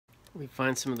We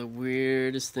find some of the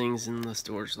weirdest things in the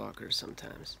storage lockers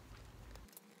sometimes.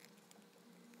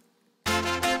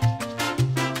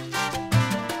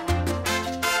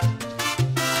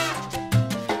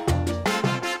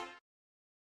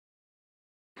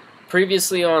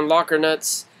 Previously on Locker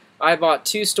Nuts, I bought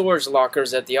 2 storage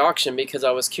lockers at the auction because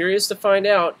I was curious to find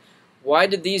out why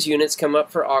did these units come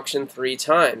up for auction 3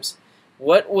 times?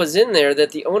 What was in there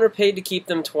that the owner paid to keep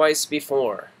them twice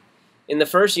before? In the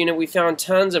first unit, we found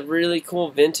tons of really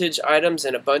cool vintage items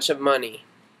and a bunch of money.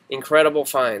 Incredible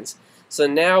finds. So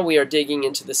now we are digging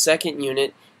into the second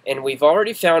unit, and we've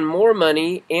already found more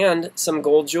money and some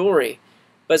gold jewelry.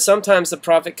 But sometimes the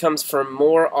profit comes from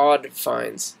more odd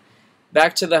finds.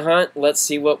 Back to the hunt, let's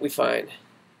see what we find.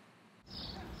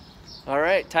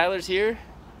 Alright, Tyler's here.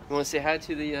 You want to say hi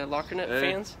to the Locker Nut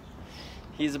fans?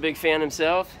 He's a big fan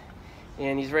himself,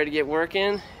 and he's ready to get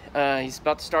working. He's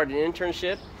about to start an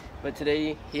internship. But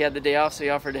today he had the day off, so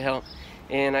he offered to help.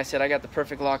 And I said, I got the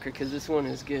perfect locker because this one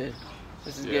is good.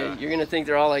 This is good. You're going to think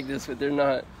they're all like this, but they're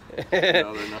not. No, they're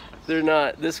not. They're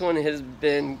not. This one has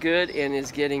been good and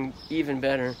is getting even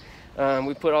better.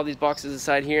 We put all these boxes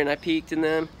aside here, and I peeked in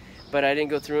them, but I didn't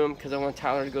go through them because I want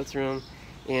Tyler to go through them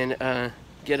and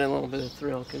get a little bit of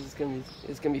thrill because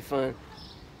it's gonna be fun.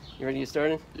 You ready to get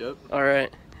started? Yep. All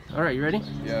right. All right, you ready?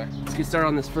 Yeah. Let's get started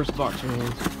on this first box right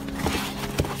here.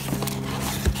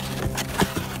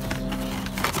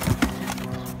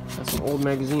 Some old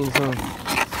magazines, huh?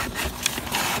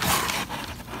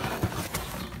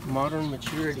 Modern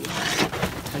Maturity.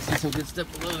 I see some good stuff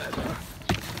below that, though.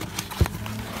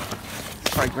 It's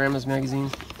probably Grandma's magazine.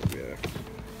 Yeah.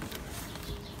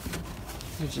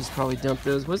 We just probably dump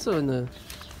those. What's in the...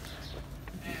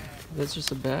 That's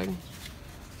just a bag?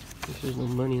 There's no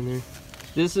money in there.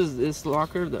 This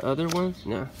locker, the other one?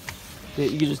 No. Yeah,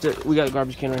 you can just... We got a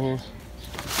garbage can right here.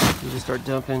 You just start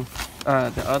dumping.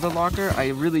 The other locker, I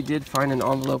really did find an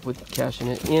envelope with cash in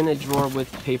it, in a drawer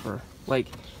with paper, like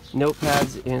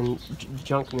notepads and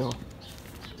junk mail.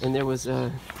 And there was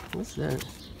what's that?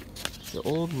 Is it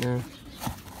old? No.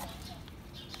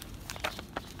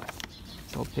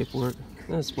 It's all paperwork.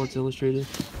 That's Sports Illustrated.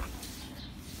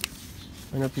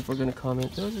 I know people are gonna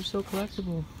comment, those are so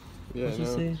collectible. Yeah. What'd you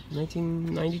say?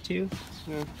 1992?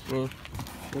 Yeah. Yeah.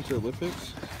 Winter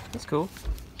Olympics. That's cool.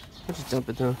 I'll just dump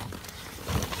it though.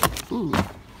 Ooh.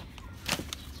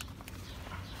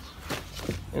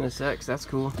 NSX, that's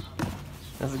cool.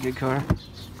 That's a good car.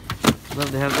 Love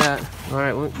to have that.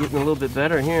 Alright, we're getting a little bit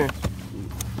better here.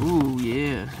 Ooh,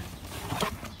 yeah.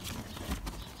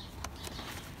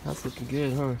 That's looking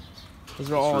good, huh?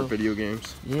 Those are all video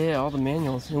games. Yeah, all the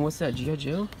manuals. And what's that, G.I.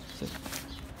 Joe?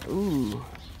 Ooh.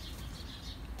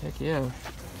 Heck yeah.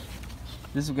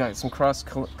 This has got some cross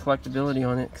collectability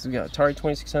on it because we got Atari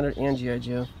 2600 and G.I.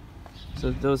 Joe.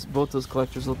 So both those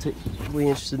collectors will be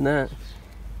interested in that.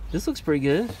 This looks pretty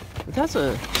good, but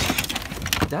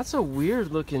that's a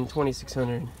weird looking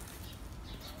 2600.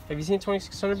 Have you seen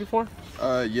 2600 before?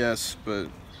 Yes, but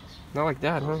not like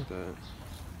that, huh? Like that.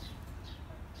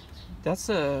 That's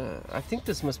I think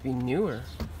this must be newer.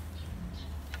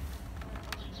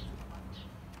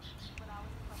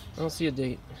 I don't see a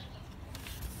date.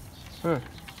 Huh.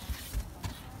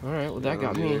 All right, well that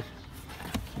got me.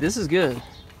 This is good.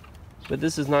 But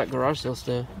this is not garage sale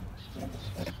stuff.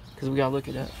 Because we gotta look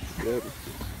at that. Yep.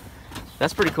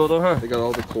 That's pretty cool though, huh? They got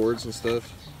all the cords and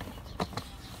stuff.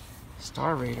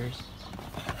 Star Raiders.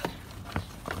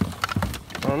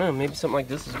 I don't know, maybe something like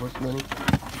this is worth money.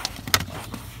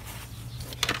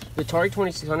 The Atari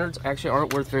 2600s actually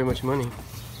aren't worth very much money.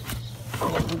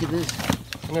 Oh, look at this.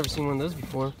 I've never seen one of those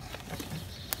before.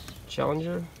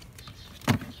 Challenger.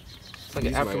 It's like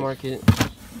an aftermarket.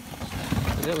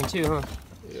 Is that one too, huh?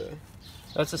 Yeah.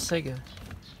 That's a Sega.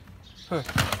 Huh.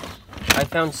 I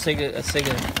found a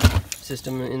Sega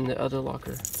system in the other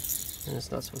locker. And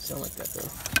it's not supposed to sound like that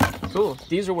though. Cool.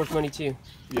 These are worth money too.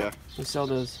 Yeah. We sell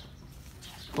those.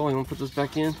 Cool, you want to put those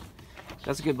back in?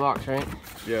 That's a good box, right?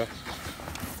 Yeah.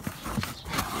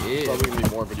 Yeah. Probably gonna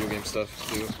need more video game stuff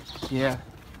too. Yeah.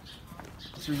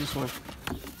 Let's read this one.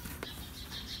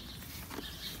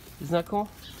 Isn't that cool?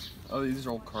 Oh, these are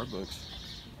old card books.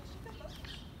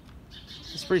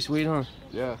 It's pretty sweet, huh?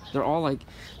 Yeah. They're all like,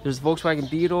 there's Volkswagen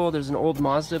Beetle, there's an old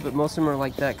Mazda, but most of them are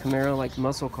like that Camaro, like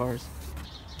muscle cars.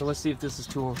 So let's see if this is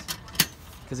tools.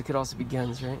 Because it could also be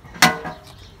guns, right?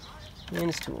 And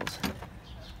it's tools.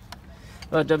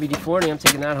 WD-40, I'm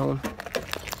taking that home.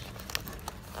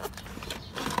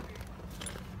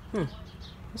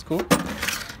 That's cool.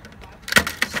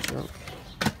 It's junk.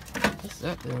 What's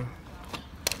that though?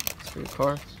 It's for your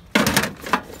car.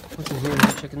 What's in here?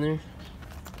 Check in there.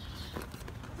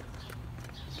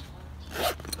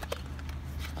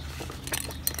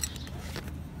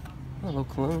 little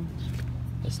cologne.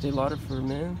 Estee Lauder for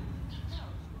men.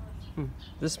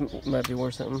 This might be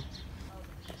worth something.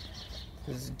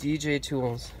 This is DJ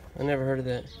Tools. I never heard of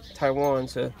that. Taiwan,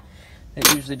 so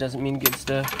that usually doesn't mean good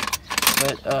stuff.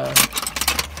 But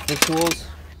the tools,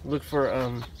 look for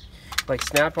like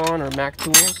Snap-on or Mac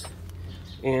tools,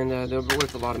 and they'll be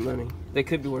worth a lot of money. They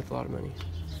could be worth a lot of money.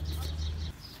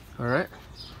 All right,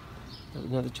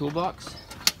 another toolbox.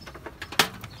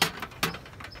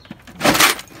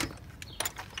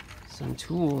 Some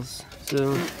tools.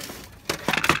 So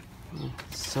the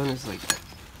sun is like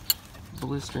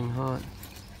blistering hot.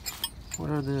 What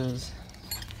are those?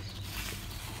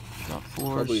 Got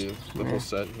four. Probably the whole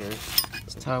set here.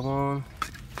 It's Taiwan.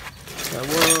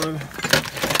 Taiwan.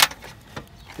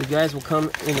 The guys will come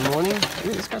in the morning.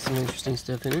 Ooh, it's got some interesting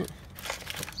stuff in it.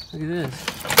 Look at this.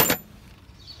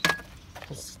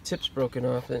 This tip's broken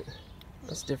off it.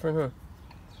 That's different, huh?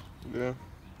 Yeah.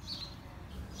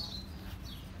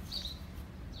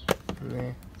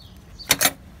 Nah.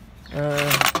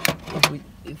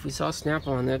 If we saw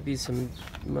Snap-on, that'd be some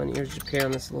money. Here's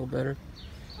Japan. That's a little better.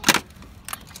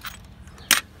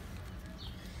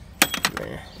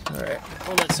 Nah. All right.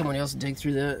 I'll let someone else dig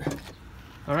through that.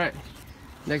 All right.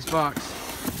 Next box.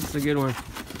 It's a good one.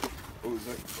 Oh, is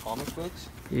that comic books?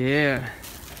 Yeah.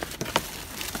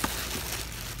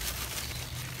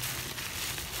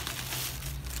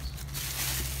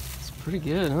 It's pretty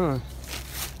good, huh?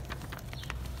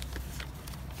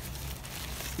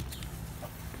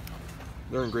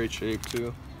 They're in great shape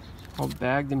too. All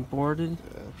bagged and boarded.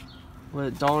 Yeah.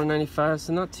 What, $1.95?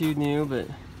 So not too new, but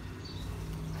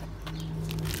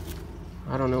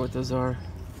I don't know what those are.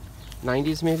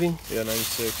 90s maybe? Yeah,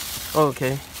 96. Oh,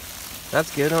 okay.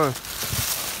 That's good, huh?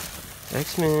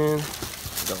 X-Men.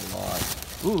 Got a lot.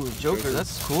 Ooh, Joker.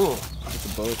 That's cool. With the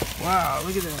boat. Wow,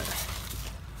 look at that.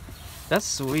 That's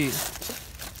sweet.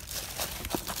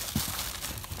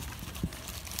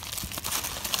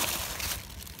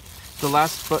 The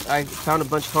last, I found a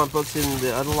bunch of comic books in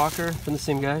the other locker from the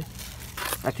same guy.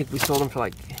 I think we sold them for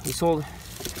like,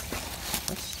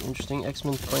 that's interesting,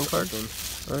 X-Men playing cards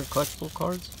or collectible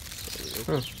cards.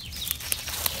 Huh.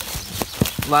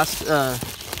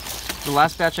 The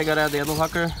last batch I got out of the other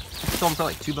locker, I sold them for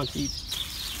like $2 each.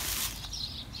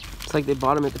 It's like they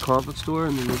bought them at the comic book store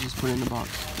and then they just put it in the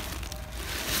box.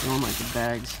 They don't like the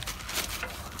bags.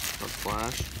 A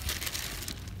Flash.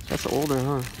 That's older,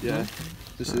 huh? Yeah.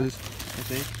 This is, I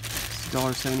think. It's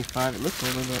 $1.75. It looks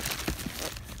older, but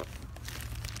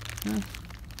yeah,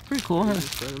 pretty cool, huh?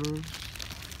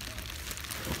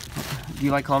 Do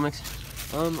you like comics?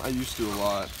 I used to a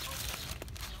lot.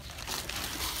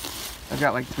 I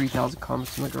got like 3,000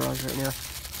 comics in my garage right now.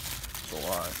 It's a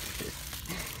lot.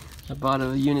 I bought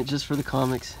a unit just for the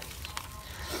comics.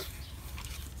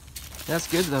 That's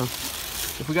good though.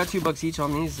 If we got $2 each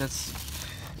on these, that's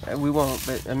we won't.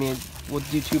 But I mean, we'll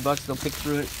do $2. They'll pick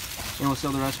through it, and we'll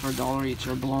sell the rest for $1 each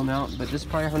or blow them out. But this is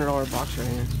probably a $100 box right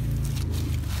here.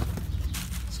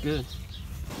 It's good.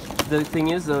 The thing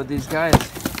is though, these guys,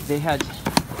 they had.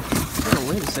 Oh,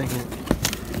 wait a second.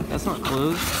 That's not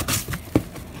closed.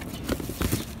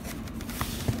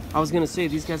 I was gonna say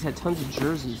these guys had tons of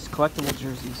jerseys, collectible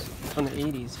jerseys from the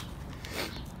 80s.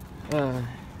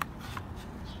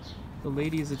 The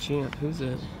lady is a champ. Who's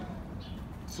it?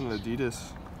 It's an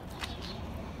Adidas.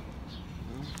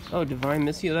 Oh, Divine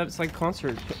Missy. That's like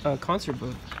concert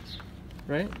book,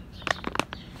 right?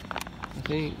 I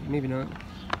think maybe not.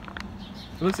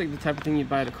 It looks like the type of thing you'd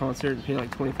buy at a concert and pay like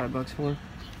 $25 for.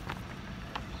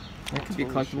 That could be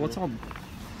collectible. It's all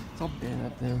bent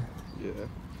up there. Yeah.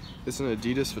 It's an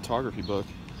Adidas photography book.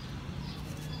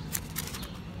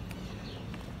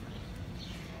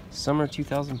 Summer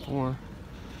 2004.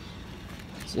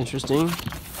 It's interesting.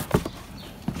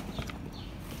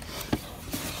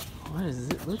 What is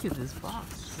it? Look at this box.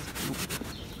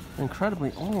 It's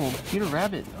incredibly old. Peter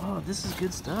Rabbit. Oh, this is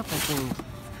good stuff, I think.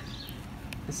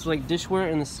 It's like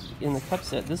dishware in the cup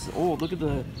set. This is old. Look at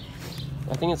the,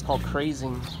 I think it's called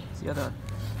crazing. See how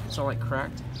it's all like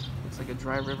cracked? Looks like a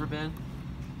dry riverbed.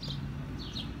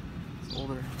 It's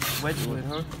older. Wedgwood,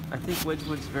 huh? I think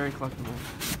Wedgwood's very collectible.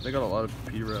 They got a lot of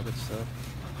Peter Rabbit stuff.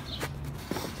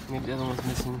 Maybe the other one's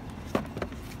missing.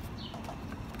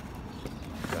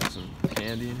 Got some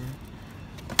candy in here.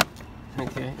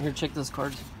 Okay, here, check those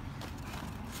cards.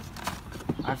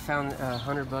 I found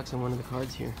 $100 in one of the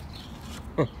cards here.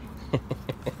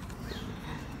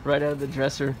 Right out of the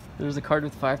dresser. There's a card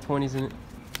with 520s in it.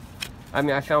 I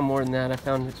mean, I found more than that. I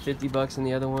found $50 in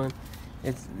the other one.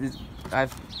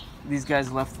 These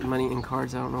guys left the money in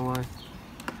cards. I don't know why.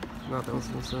 Not that one's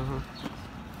so, huh?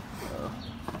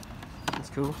 That's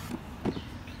cool.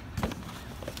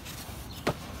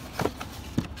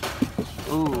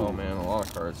 Ooh. Oh man, a lot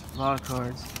of cards. A lot of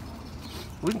cards.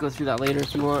 We can go through that later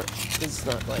if you want. It's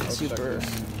not like super,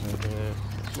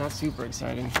 not super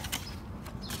exciting.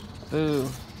 Ooh.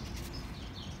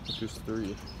 Who's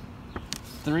 3?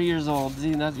 3 years old. See,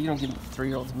 you don't give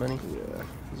 3-year-olds money. Yeah.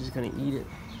 You're just gonna eat it.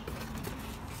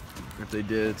 If they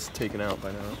did, it's taken out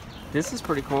by now. This is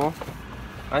pretty cool.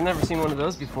 I've never seen one of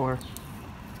those before.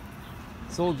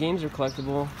 These old games are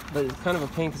collectible, but it's kind of a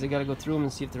pain because they got to go through them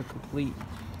and see if they're complete.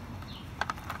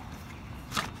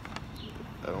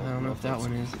 I don't know if that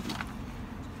one is.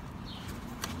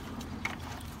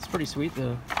 It's pretty sweet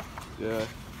though. Yeah.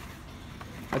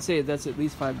 I'd say that's at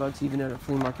least $5 even at a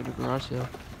flea market or garage sale.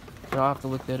 But I'll have to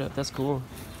look that up. That's cool.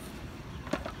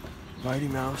 Mighty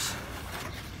Mouse.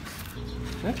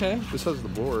 Okay. This has the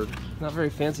board. Not very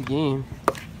fancy game.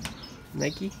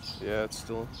 Nike? Yeah, it's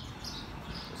still.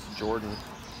 It's Jordan.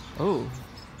 Oh.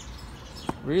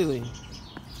 Really?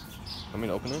 Want me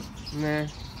to open it? Nah.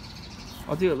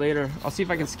 I'll do it later. I'll see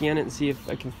if I can scan it and see if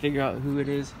I can figure out who it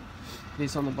is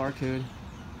based on the barcode.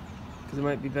 Because it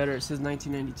might be better. It says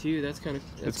 1992. That's kind of.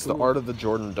 It's cool. the Art of the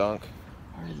Jordan Dunk.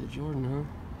 Art of the Jordan, huh?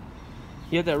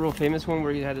 He had that real famous one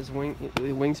where he had his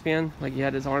wingspan, like he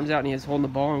had his arms out and he was holding the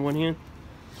ball in one hand.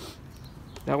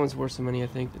 That one's worth some money, I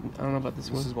think. But I don't know about this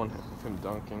one. This is one of him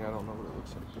dunking. I don't know what it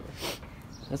looks like though.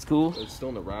 That's cool. It's still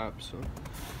in the wrap, so.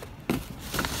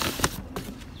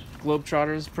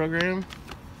 Globetrotters program.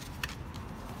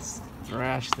 It's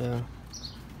thrash though.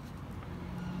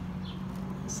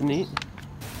 It's neat.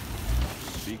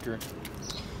 Speaker.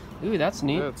 Ooh, that's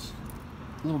neat. Yeah, it's,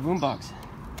 Little boombox.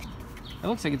 That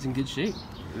looks like it's in good shape.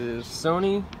 it is.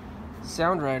 Sony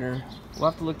Soundwriter. We'll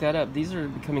have to look that up. These are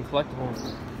becoming collectible.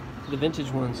 The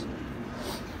vintage ones.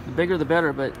 The bigger the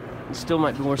better, but it still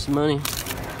might be worth some money.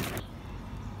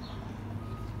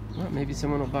 Well, maybe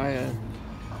someone will buy a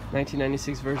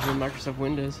 1996 version of Microsoft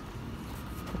Windows.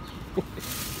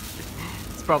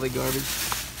 It's probably garbage.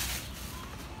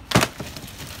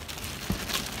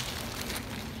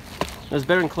 It was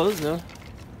better than clothes though.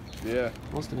 Yeah.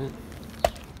 Most of it.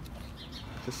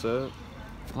 Cassette.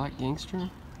 Black Gangster.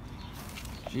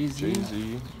 Jay-Z.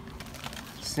 Jay-Z.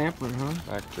 Sampler, huh?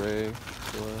 Mac Dre.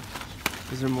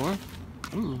 Is there more?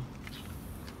 Ooh.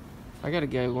 I got a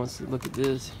guy who wants to look at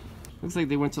this. Looks like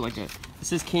they went to like a. It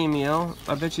says KMEL.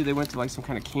 I bet you they went to like some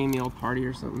kind of KMEL party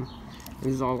or something.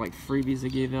 These are all like freebies they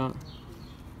gave out.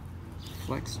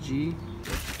 Flex G.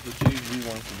 The Jay-Z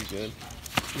one could be good.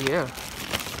 Yeah.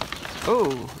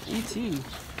 Oh, E.T.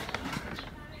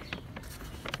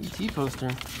 E.T.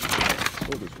 poster.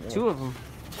 Oh, there's more. 2 of them.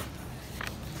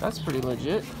 That's pretty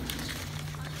legit.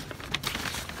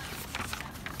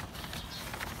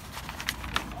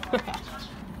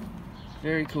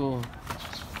 Very cool.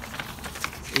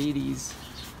 80s.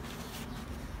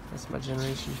 That's my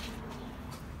generation.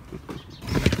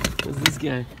 Who's this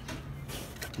guy?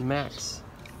 Max.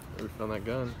 We found that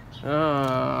gun.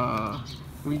 Ah,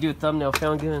 we can do a thumbnail.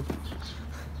 Found gun.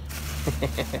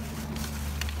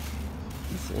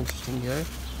 He's an interesting guy.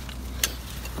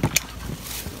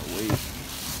 Oh, wait.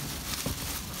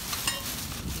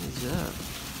 What's that?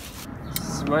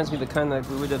 This reminds me of the kind that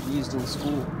we would have used in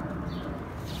school.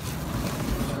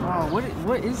 Oh,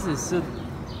 what is this? So,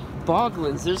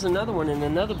 Boglins. There's another one in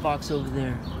another box over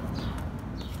there.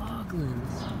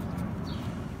 Boglins.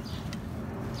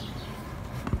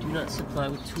 Do not supply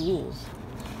with tools.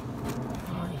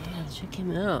 Oh yeah, check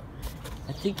him out.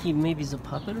 I think he maybe is a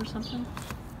puppet or something.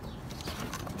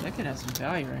 That could have some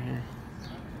value right here.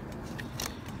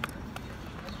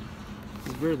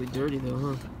 He's really dirty though,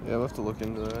 huh? Yeah, we'll have to look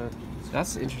into that.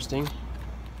 That's interesting.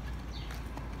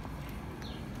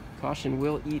 Caution,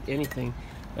 will eat anything.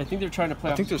 I think they're trying to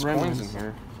play I think there's coins in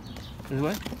here. There's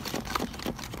what?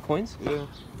 Coins? Yeah.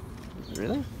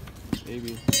 Really?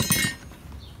 Maybe.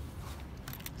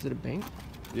 Is it a bank?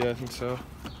 Yeah, I think so.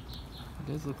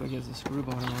 It does look like it has a screw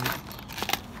bottom on it.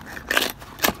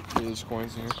 Yeah, there's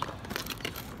coins in here.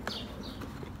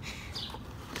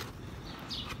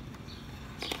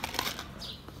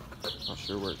 Not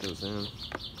sure where it goes in.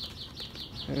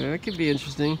 That could be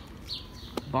interesting.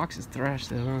 Box is thrash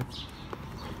though, huh?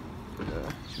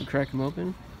 Yeah. Should we crack them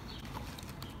open?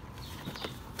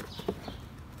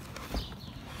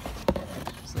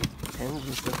 It's like pens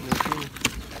and stuff in there too.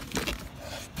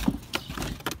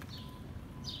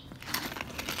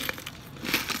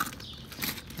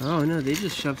 Oh no, they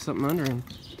just shoved something under him.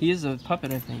 He is a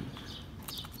puppet, I think.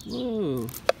 Whoa.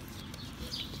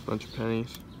 Bunch of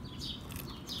pennies.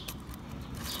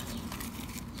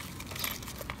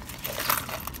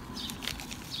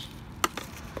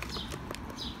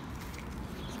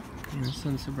 Yeah, the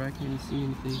sun's so bright I can't even see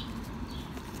anything.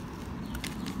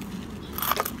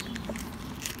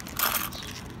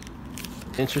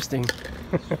 Interesting.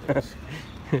 That's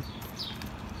a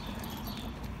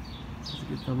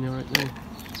good thumbnail right there.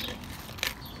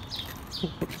 It's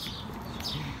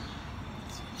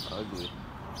ugly.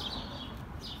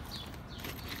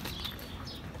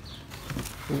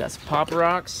 We got some Pop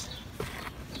Rocks.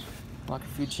 Locker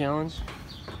Food Challenge.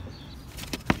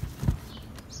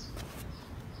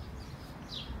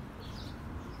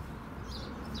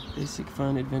 Basic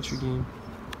fun adventure game.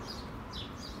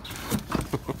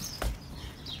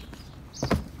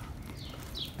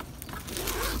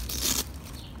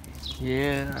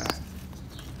 Yeah,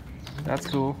 that's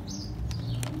cool.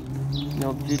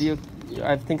 No video.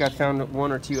 I think I found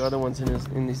one or two other ones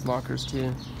in these lockers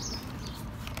too.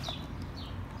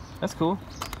 That's cool.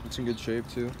 It's in good shape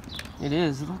too. It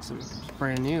is. It looks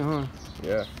brand new, huh?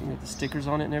 Yeah. You got the stickers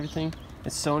on it and everything.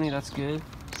 It's Sony. That's good.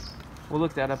 We'll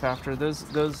look that up after.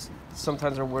 Those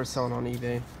sometimes are worth selling on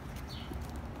eBay.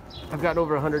 I've gotten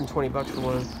over 120 bucks for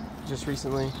one just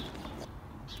recently. What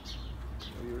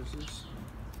year is this?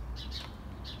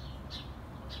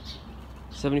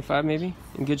 75 maybe,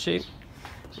 in good shape.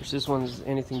 Which this one's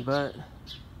anything but.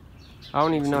 I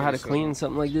don't even know how to clean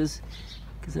something like this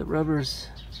because that rubber's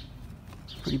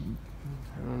pretty,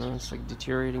 I don't know, it's like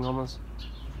deteriorating almost.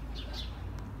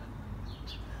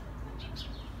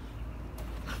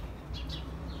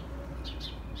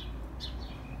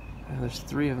 There's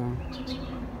 3 of them.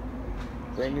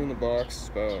 Brand new in the box,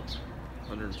 about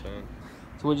 110.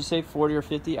 So would you say 40 or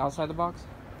 50 outside the box?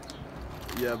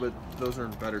 Yeah, but those are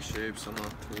in better shape, so I'm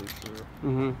not totally sure.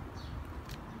 Mm-hmm.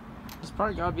 It's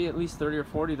probably got to be at least 30 or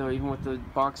 40 though, even with the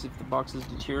box, if the box is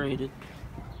deteriorated.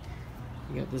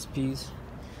 You got this piece.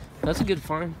 That's a good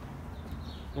find.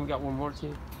 And we got one more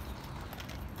too.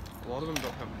 A lot of them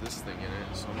don't have this thing in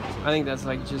it, so I think that's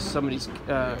like just somebody's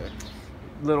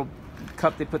little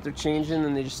cup they put their change in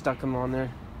and they just stuck them on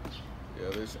there. Yeah,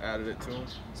 they just added it to him.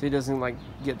 So he doesn't like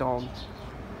get all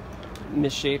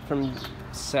misshaped from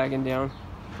sagging down.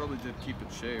 Probably did keep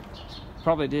it shape.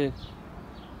 Probably did.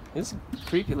 It's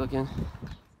creepy looking.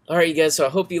 Alright you guys, so I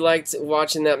hope you liked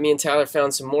watching that. Me and Tyler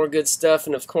found some more good stuff,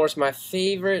 and of course my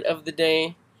favorite of the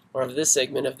day, or of this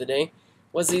segment of the day,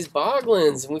 was these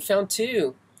Boglins, and we found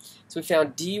 2. So we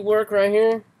found D-Work right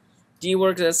here.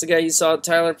 D-Work, that's the guy you saw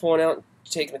Tyler pulling out,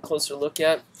 taking a closer look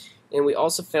at. And we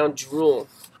also found Drool.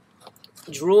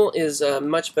 Drool is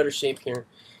much better shape here.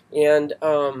 And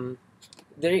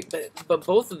but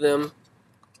both of them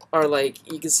are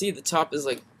like, you can see the top is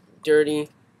like dirty.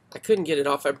 I couldn't get it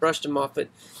off. I brushed them off, but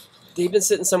they've been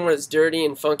sitting somewhere that's dirty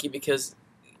and funky because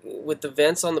with the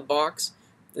vents on the box,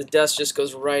 the dust just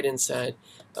goes right inside.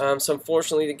 So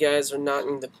unfortunately the guys are not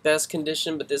in the best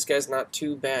condition, but this guy's not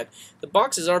too bad. The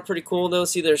boxes are pretty cool though.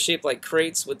 See, they're shaped like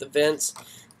crates with the vents.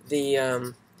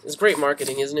 It's great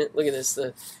marketing, isn't it? Look at this.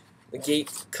 The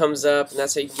gate comes up and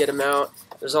that's how you get him out.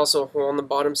 There's also a hole on the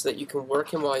bottom so that you can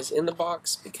work him while he's in the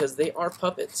box because they are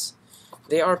puppets.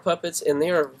 They are puppets and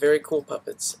they are very cool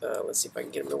puppets. Let's see if I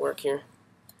can get him to work here.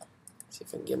 See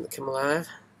if I can get him to come alive.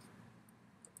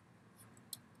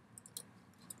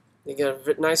 They got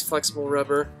a nice flexible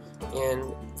rubber,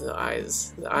 and the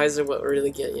eyes. The eyes are what really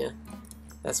get you.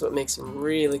 That's what makes them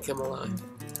really come alive.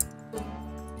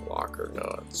 Locker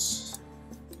nuts.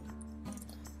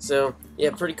 So, yeah,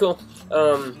 pretty cool.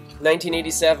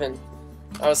 1987.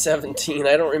 I was 17.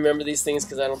 I don't remember these things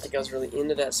because I don't think I was really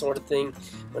into that sort of thing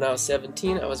when I was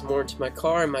 17. I was more into my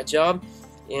car and my job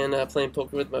and playing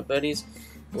poker with my buddies.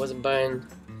 I wasn't buying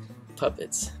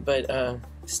puppets, but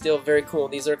still very cool.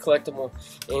 These are collectible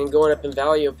and going up in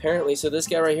value apparently. So this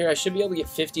guy right here, I should be able to get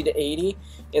 50 to 80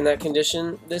 in that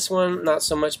condition. This one, not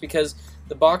so much because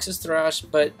the box is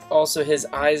thrashed, but also his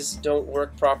eyes don't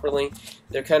work properly.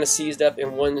 They're kind of seized up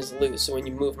and one is loose. So when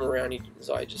you move him around, his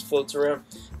eye just floats around.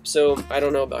 So I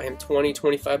don't know about him. 20,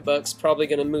 25 bucks. Probably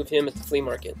going to move him at the flea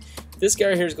market. This guy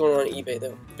right here is going on eBay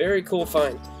though. Very cool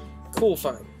find. Cool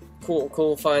find.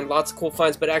 Cool find. Lots of cool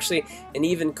finds, but actually an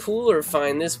even cooler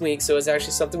find this week. So it's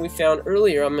actually something we found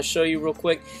earlier. I'm going to show you real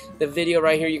quick the video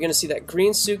right here. You're going to see that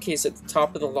green suitcase at the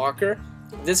top of the locker.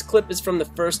 This clip is from the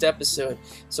first episode.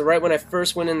 So right when I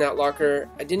first went in that locker,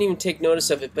 I didn't even take notice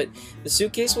of it, but the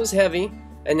suitcase was heavy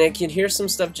and I could hear some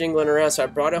stuff jingling around, so I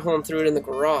brought it home, threw it in the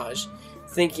garage,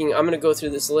 thinking I'm going to go through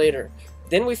this later.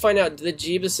 Then we find out the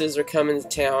Jeebuses are coming to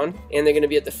town and they're going to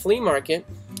be at the flea market.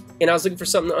 And I was looking for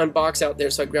something to unbox out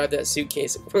there, so I grabbed that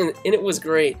suitcase, and it was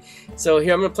great. So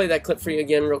here, I'm going to play that clip for you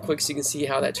again real quick so you can see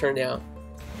how that turned out.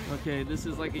 Okay, this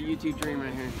is like a YouTube dream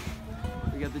right here.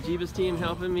 We got the Jeebus team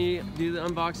helping me do the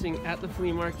unboxing at the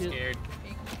flea market. I'm scared.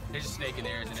 There's a snake in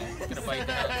there, isn't it? It's gonna bite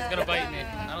me. It's gonna bite me.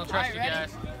 I don't trust you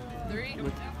guys. 3,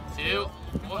 2,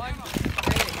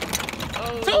 1.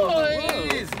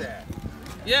 Toys!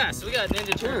 Yeah, so we got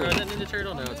Ninja Turtle. Ninja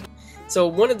Turtle? No. So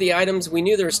one of the items, we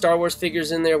knew there were Star Wars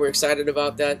figures in there. We're excited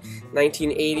about that.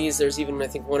 1980s. There's even, I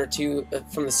think, one or two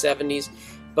from the 70s.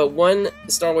 But one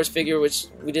Star Wars figure, which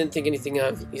we didn't think anything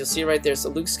of, you'll see right there. It's a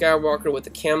Luke Skywalker with the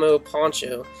camo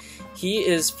poncho. He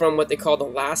is from what they call the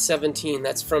last 17.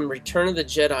 That's from Return of the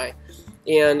Jedi.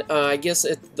 And I guess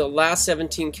the last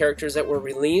 17 characters that were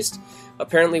released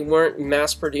apparently weren't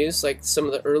mass-produced like some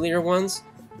of the earlier ones.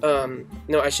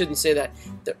 No, I shouldn't say that.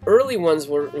 The early ones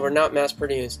were not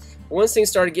mass-produced. Once things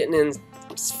started getting in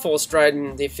full stride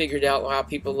and they figured out how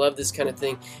people love this kind of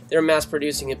thing, they're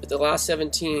mass-producing it. But the last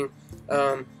 17,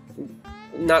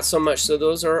 not so much. So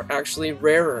those are actually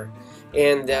rarer,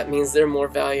 and that means they're more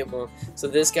valuable. So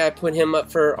this guy put him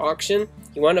up for auction.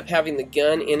 He wound up having the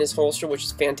gun in his holster, which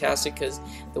is fantastic because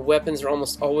the weapons are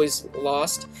almost always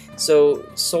lost. So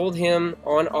sold him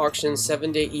on auction,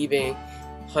 7-day eBay,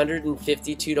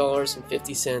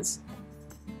 $152.50.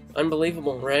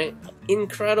 Unbelievable, right?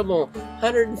 Incredible.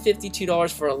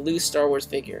 $152 for a loose Star Wars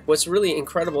figure. What's really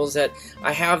incredible is that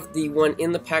I have the one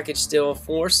in the package still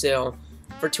for sale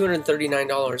for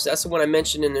 $239. That's the one I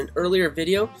mentioned in an earlier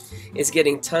video. It's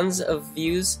getting tons of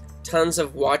views, tons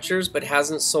of watchers, but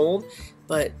hasn't sold.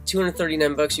 But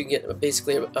 239 bucks, you get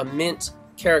basically a mint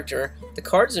character. The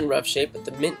card's in rough shape, but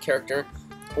the mint character,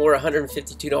 or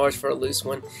 $152 for a loose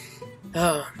one.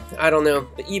 Oh, I don't know,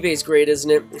 but eBay's great, isn't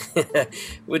it?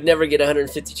 Would never get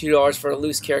 $152 for a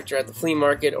loose character at the flea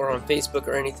market or on Facebook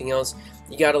or anything else.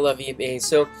 You gotta love eBay.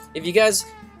 So if you guys,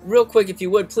 real quick, if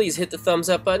you would, please hit the thumbs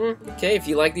up button, okay, if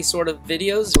you like these sort of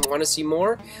videos and want to see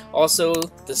more. Also,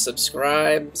 the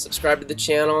subscribe to the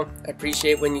channel. I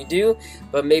appreciate when you do,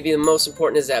 but maybe the most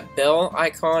important is that bell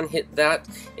icon. Hit that,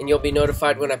 and you'll be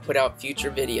notified when I put out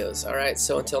future videos. Alright,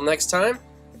 so until next time,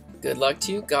 good luck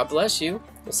to you, God bless you.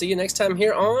 We'll see you next time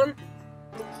here on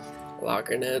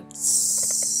Locker Nuts.